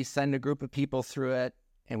then we send a group of people through it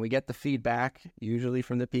and we get the feedback, usually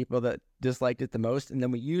from the people that disliked it the most. And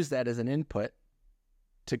then we use that as an input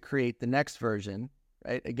to create the next version,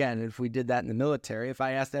 right? Again, if we did that in the military, if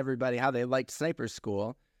I asked everybody how they liked sniper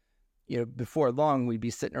school, you know, before long, we'd be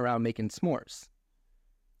sitting around making s'mores,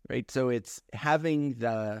 right? So it's having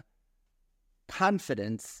the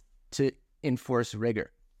confidence to enforce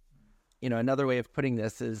rigor. You know, another way of putting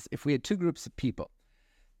this is if we had 2 groups of people,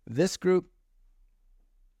 this group,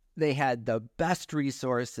 they had the best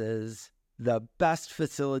resources, the best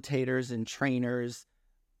facilitators and trainers,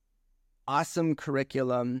 awesome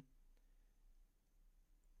curriculum,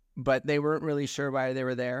 but they weren't really sure why they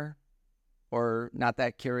were there or not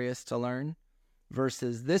that curious to learn,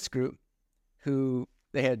 versus this group who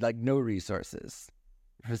they had like no resources.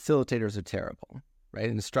 Facilitators are terrible, right?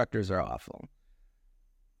 Instructors are awful,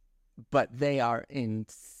 but they are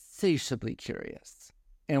insatiably curious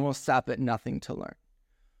and will stop at nothing to learn.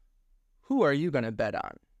 Who are you going to bet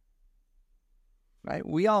on? Right?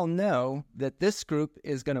 We all know that this group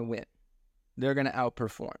is going to win. They're going to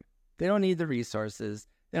outperform. They don't need the resources.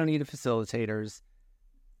 They don't need the facilitators.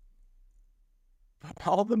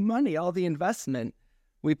 All the money, all the investment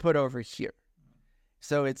we put over here.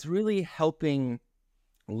 So it's really helping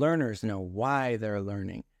learners know why they're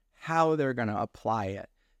learning, how they're going to apply it,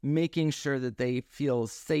 making sure that they feel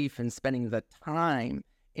safe in spending the time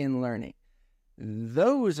in learning.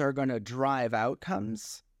 Those are going to drive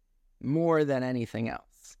outcomes more than anything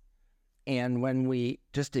else. And when we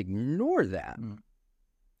just ignore that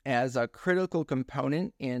as a critical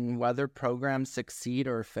component in whether programs succeed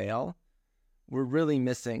or fail, we're really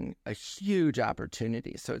missing a huge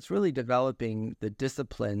opportunity. So it's really developing the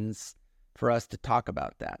disciplines for us to talk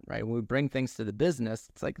about that, right? When we bring things to the business,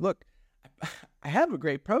 it's like, look, I have a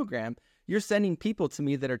great program. You're sending people to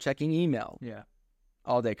me that are checking email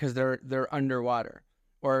all day because they're underwater,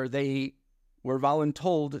 or they were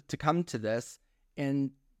voluntold to come to this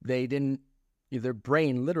and they didn't, their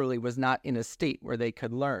brain literally was not in a state where they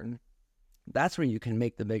could learn. That's where you can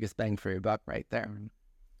make the biggest bang for your buck right there.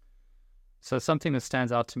 So something that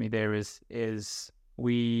stands out to me there is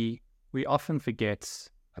we often forget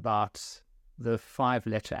about the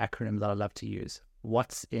 5-letter acronym that I love to use.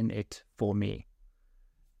 What's in it for me?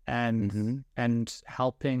 And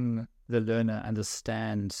helping the learner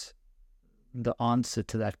understand the answer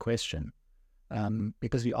to that question.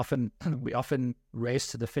 Because we often race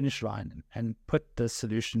to the finish line and put the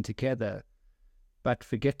solution together but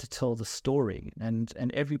forget to tell the story. And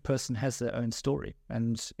every person has their own story,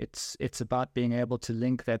 and it's about being able to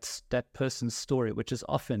link that person's story, which is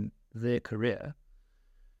often their career,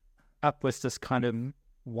 up with this kind of,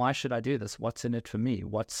 why should I do this? What's in it for me?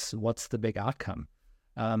 What's the big outcome?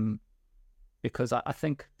 Because I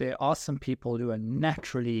think there are some people who are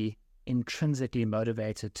naturally intrinsically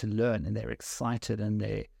motivated to learn, and they're excited, and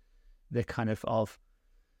they're kind of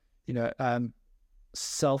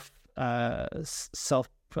self what's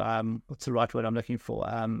the right word I'm looking for?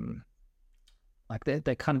 Like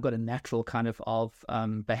they kind of got a natural kind of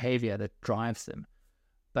behavior that drives them.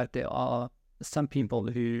 But there are some people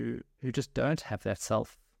who just don't have that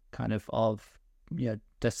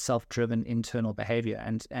that self-driven internal behavior,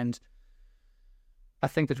 and I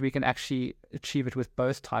think that we can actually achieve it with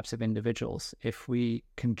both types of individuals if we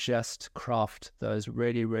can just craft those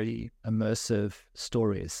really, really immersive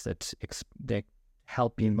stories that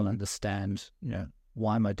help people understand,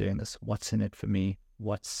 why am I doing this? What's in it for me?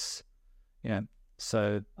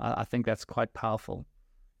 So I think that's quite powerful.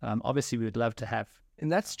 Obviously, we would love to have.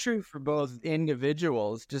 And that's true for both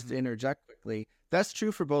individuals, just to interject quickly, that's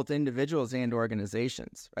true for both individuals and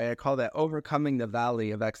organizations, right? I call that overcoming the valley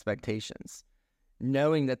of expectations.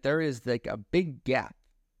 Knowing that there is like a big gap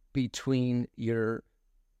between your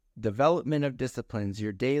development of disciplines,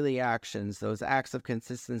 your daily actions, those acts of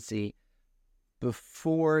consistency,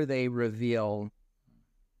 before they reveal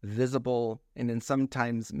visible and then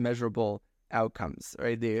sometimes measurable outcomes,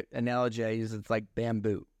 right? The analogy I use is like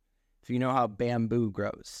bamboo. If you know how bamboo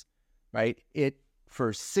grows, right? It,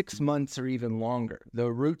 for 6 months or even longer,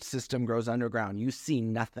 the root system grows underground. You see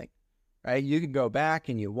nothing. Right? You can go back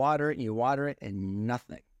and you water it and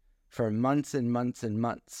nothing for months and months and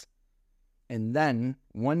months. And then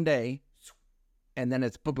one day, and then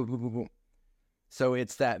it's boom, boom, boom, boom, boom. So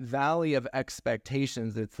it's that valley of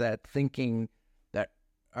expectations. It's that thinking that,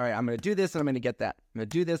 all right, I'm going to do this and I'm going to get that. I'm going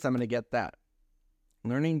to do this, I'm going to get that.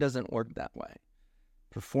 Learning doesn't work that way.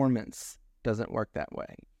 Performance doesn't work that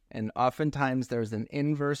way. And oftentimes there's an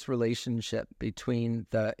inverse relationship between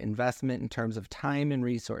the investment in terms of time and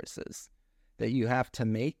resources that you have to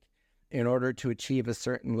make in order to achieve a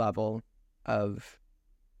certain level of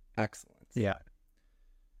excellence. Yeah.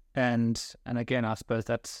 And again, I suppose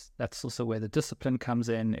that's also where the discipline comes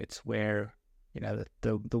in. It's where,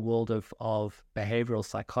 the world of behavioral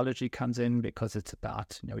psychology comes in, because it's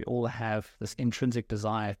about, we all have this intrinsic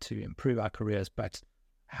desire to improve our careers, but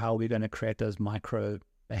how are we going to create those micro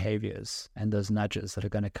behaviors and those nudges that are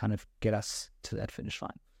going to kind of get us to that finish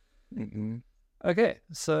line? Mm-hmm. Okay,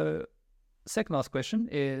 so second last question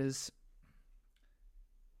is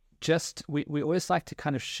just, we always like to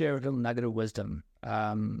kind of share a little nugget of wisdom,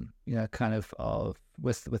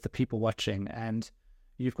 with the people watching. And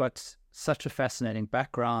you've got such a fascinating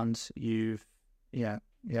background. You've,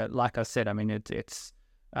 like I said, I mean, it's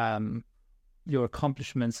your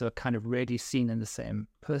accomplishments are kind of rarely seen in the same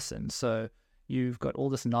person. So you've got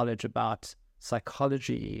all this knowledge about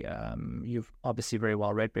psychology. You've obviously very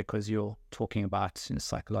well read, because you're talking about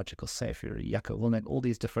psychological safety, Jocko Willink, all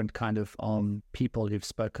these different kind of people who've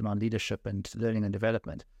spoken on leadership and learning and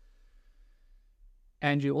development.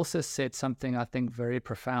 And you also said something I think very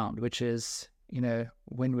profound, which is,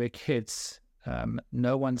 when we're kids,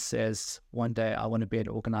 no one says one day I want to be an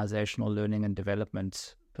organizational learning and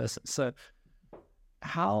development person. So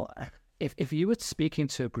how, if you were speaking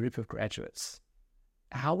to a group of graduates,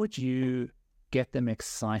 how would you get them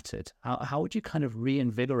excited? How would you kind of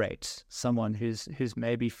reinvigorate someone who's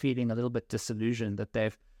maybe feeling a little bit disillusioned that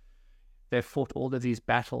they've fought all of these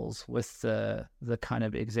battles with the kind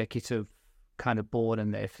of executive kind of board,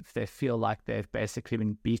 and they feel like they've basically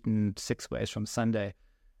been beaten 6 ways from Sunday?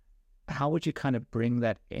 How would you kind of bring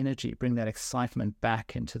that energy, bring that excitement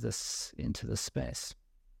back into this space?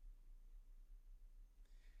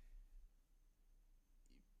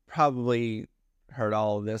 Probably heard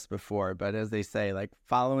all of this before, but as they say, like,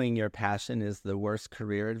 following your passion is the worst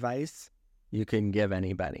career advice you can give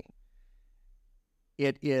anybody.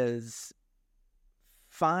 It is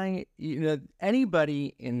fine.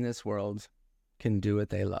 Anybody in this world can do what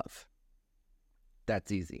they love.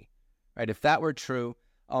 That's easy, right? If that were true,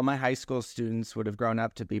 all my high school students would have grown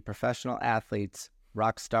up to be professional athletes,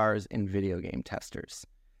 rock stars, and video game testers.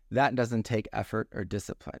 That doesn't take effort or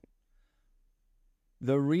discipline.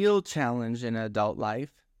 The real challenge in adult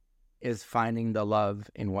life is finding the love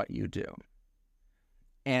in what you do.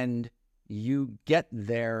 And you get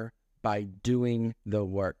there by doing the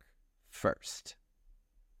work first.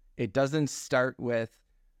 It doesn't start with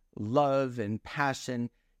love and passion.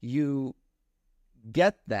 You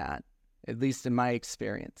get that, at least in my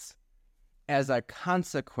experience, as a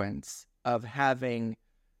consequence of having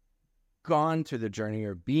gone through the journey,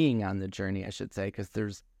 or being on the journey, I should say, because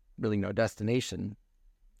there's really no destination,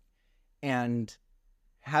 and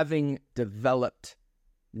having developed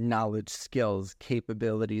knowledge, skills,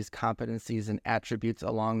 capabilities, competencies, and attributes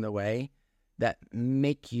along the way that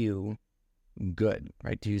make you good,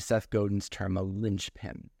 right? To use Seth Godin's term, a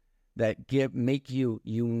linchpin, that make you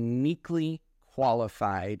uniquely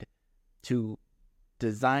qualified to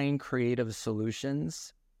design creative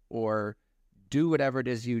solutions or do whatever it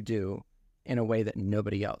is you do in a way that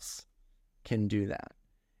nobody else can do that.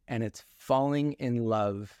 And it's falling in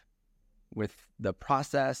love with the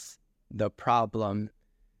process, the problem.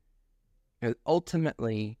 Because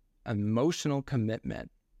ultimately, emotional commitment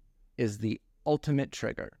is the ultimate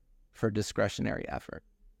trigger for discretionary effort.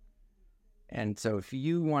 And so if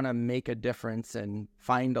you want to make a difference and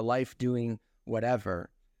find a life doing whatever,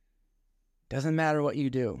 doesn't matter what you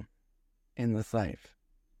do in this life,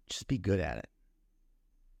 just be good at it.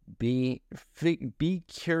 Be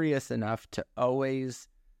curious enough to always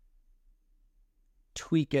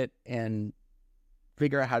tweak it and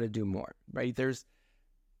figure out how to do more, right? There's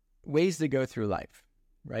ways to go through life,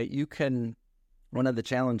 right? One of the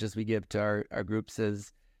challenges we give to our groups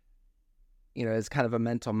is, as kind of a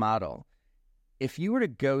mental model. If you were to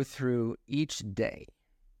go through each day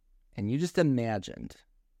and you just imagined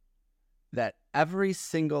that every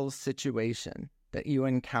single situation that you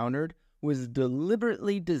encountered was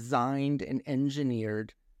deliberately designed and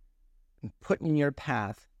engineered and put in your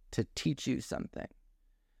path to teach you something,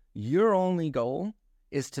 your only goal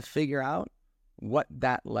is to figure out what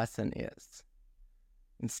that lesson is.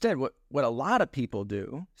 Instead, what a lot of people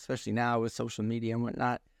do, especially now with social media and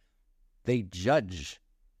whatnot, they judge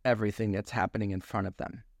everything that's happening in front of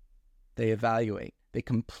them. They evaluate. They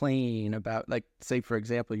complain about, like, say, for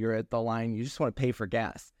example, you're at the line, you just want to pay for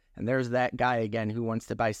gas, and there's that guy again who wants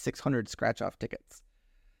to buy 600 scratch-off tickets.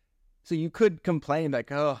 So you could complain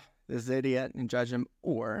like, oh, this idiot, and judge him,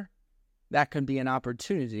 or that could be an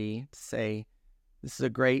opportunity to say, this is a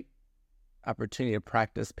great opportunity to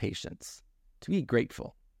practice patience, to be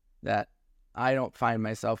grateful that I don't find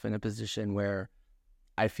myself in a position where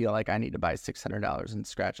I feel like I need to buy $600 in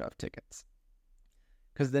scratch-off tickets.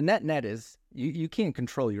 Because the net is, you can't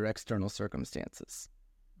control your external circumstances,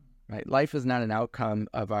 right? Life is not an outcome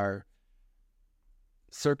of our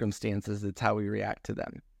circumstances. It's how we react to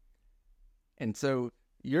them. And so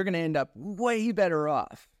you're going to end up way better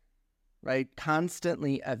off, right?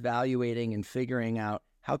 Constantly evaluating and figuring out,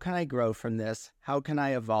 how can I grow from this? How can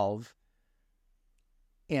I evolve?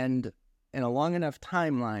 And in a long enough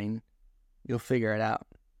timeline, you'll figure it out.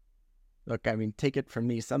 Look, I mean, take it from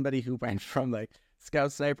me, somebody who went from like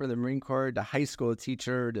scout sniper of the Marine Corps to high school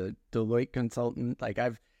teacher to Deloitte consultant. Like,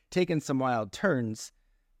 I've taken some wild turns,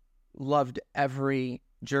 loved every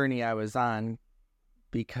journey I was on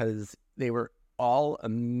because they were all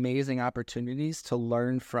amazing opportunities to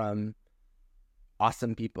learn from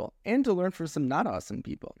awesome people and to learn from some not awesome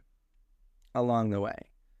people along the way.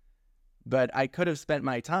 But I could have spent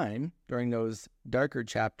my time during those darker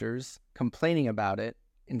chapters complaining about it.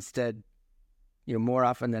 Instead, more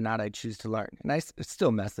often than not, I choose to learn. And I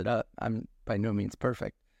still mess it up. I'm by no means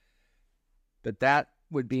perfect. But that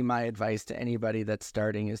would be my advice to anybody that's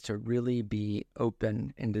starting, is to really be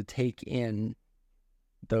open and to take in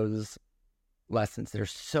those lessons that are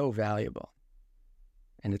so valuable.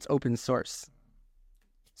 And it's open source.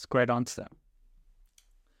 It's a great answer.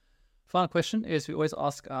 Final question is, we always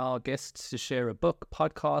ask our guests to share a book,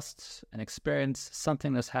 podcast, an experience,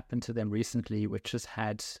 something that's happened to them recently which has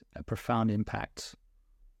had a profound impact,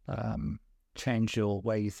 change your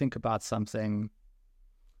way you think about something.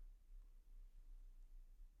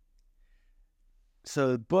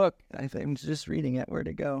 So the book, I think I'm just reading it, where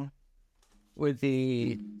to go, with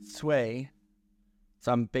the Sway.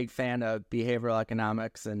 So I'm a big fan of behavioral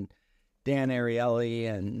economics and Dan Ariely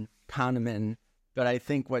and Kahneman. But I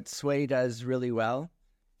think what Sway does really well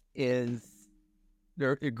is,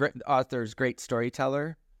 they're a great author's great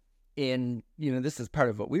storyteller. In, this is part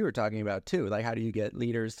of what we were talking about too. Like, how do you get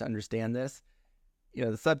leaders to understand this?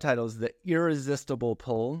 The subtitle is The Irresistible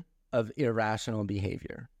Pull of Irrational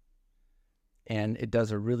Behavior. And it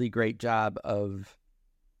does a really great job of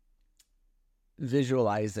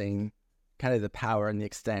visualizing kind of the power and the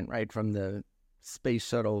extent, right? From the Space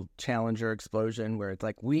Shuttle Challenger explosion, where it's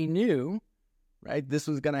like, we knew, right, this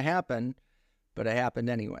was going to happen, but it happened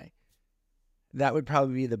anyway. That would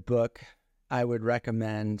probably be the book I would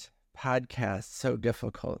recommend. Podcast, so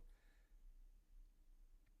difficult.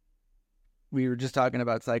 We were just talking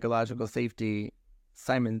about psychological safety.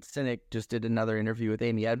 Simon Sinek just did another interview with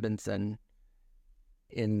Amy Edmondson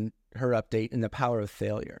in her update in The Power of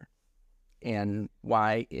Failure. and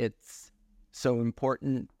why it's so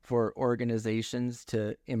important for organizations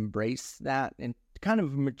to embrace that and kind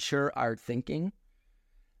of mature our thinking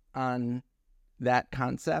on that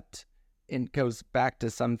concept. And it goes back to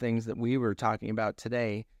some things that we were talking about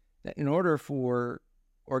today, that in order for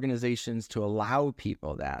organizations to allow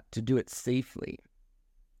people to do it safely,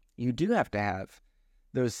 you do have to have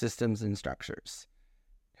those systems and structures.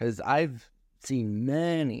 Because I've seen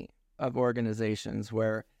many of organizations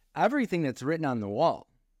where everything that's written on the wall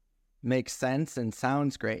makes sense and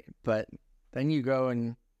sounds great, but then you go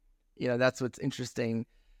and, that's what's interesting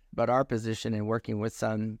about our position in working with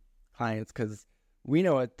some clients, because we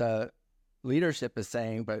know what the leadership is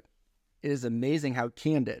saying, but it is amazing how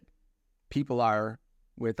candid people are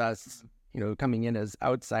with us, coming in as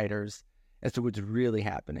outsiders as to what's really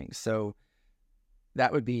happening. So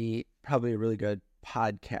that would be probably a really good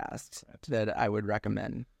podcast that I would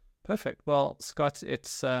recommend. Perfect. Well, Scott,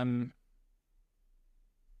 it's been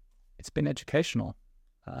educational.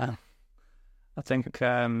 I think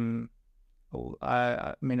I hope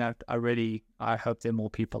there are more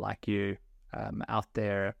people like you out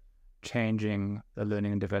there changing the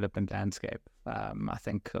learning and development landscape. I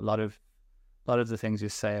think a lot of the things you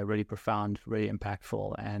say are really profound, really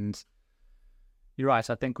impactful, and you're right.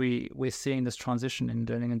 I think we're seeing this transition in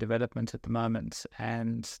learning and development at the moment,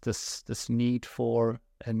 and this need for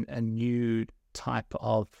a new type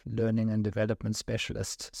of learning and development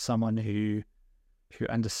specialist, someone who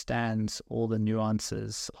understands all the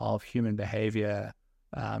nuances of human behavior,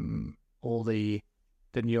 all the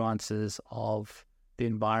nuances of the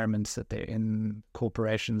environments that they're in,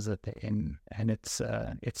 corporations that they're in, and it's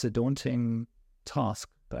a daunting task,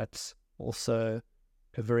 but also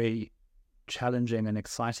a very challenging and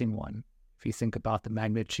exciting one if you think about the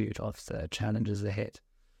magnitude of the challenges ahead.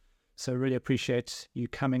 So really appreciate you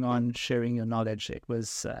coming on, sharing your knowledge. It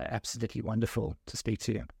was absolutely wonderful to speak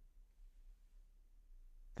to you.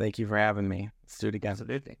 Thank you for having me. Let's do it again.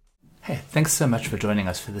 Absolutely. Hey, thanks so much for joining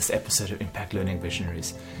us for this episode of Impact Learning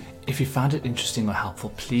Visionaries. If you found it interesting or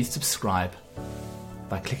helpful, please subscribe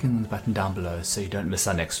by clicking on the button down below so you don't miss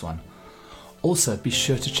our next one. Also, be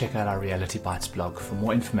sure to check out our Reality Bites blog for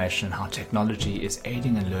more information on how technology is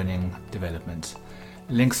aiding in learning development.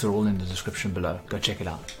 Links are all in the description below. Go check it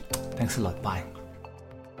out. Thanks a lot. Bye.